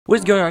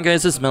What's going on,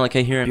 guys? This is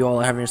Malakai here, and you all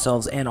are having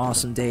yourselves an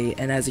awesome day.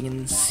 And as you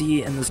can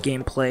see in this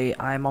gameplay,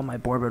 I'm on my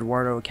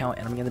Eduardo account,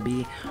 and I'm going to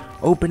be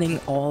opening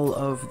all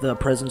of the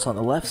presents on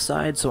the left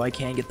side so I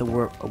can get the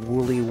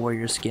Woolly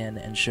Warrior skin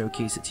and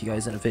showcase it to you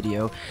guys in a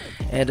video.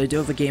 And I do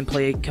have a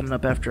gameplay coming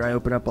up after I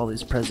open up all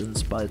these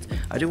presents, but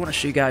I do want to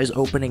show you guys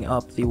opening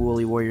up the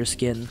Woolly Warrior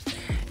skin.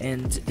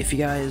 And if you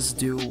guys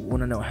do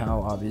want to know how,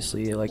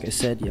 obviously, like I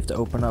said, you have to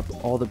open up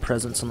all the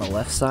presents on the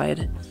left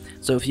side.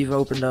 So if you've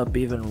opened up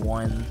even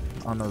one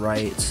on the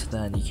right,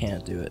 then you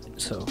can't do it.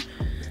 So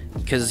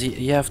because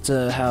you have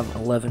to have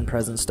 11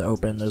 presents to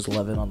open, there's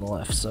 11 on the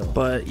left. So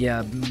but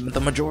yeah, the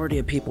majority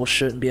of people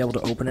shouldn't be able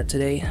to open it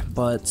today,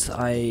 but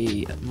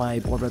my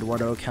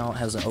Eduardo account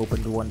hasn't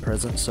opened one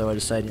present, so I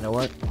decided, you know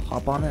what,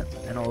 hop on it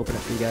and I'll open it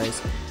for you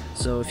guys.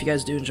 So if you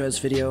guys do enjoy this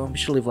video, be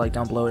sure to leave a like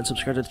down below and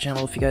subscribe to the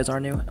channel if you guys are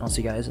new, and I'll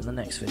see you guys in the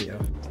next video.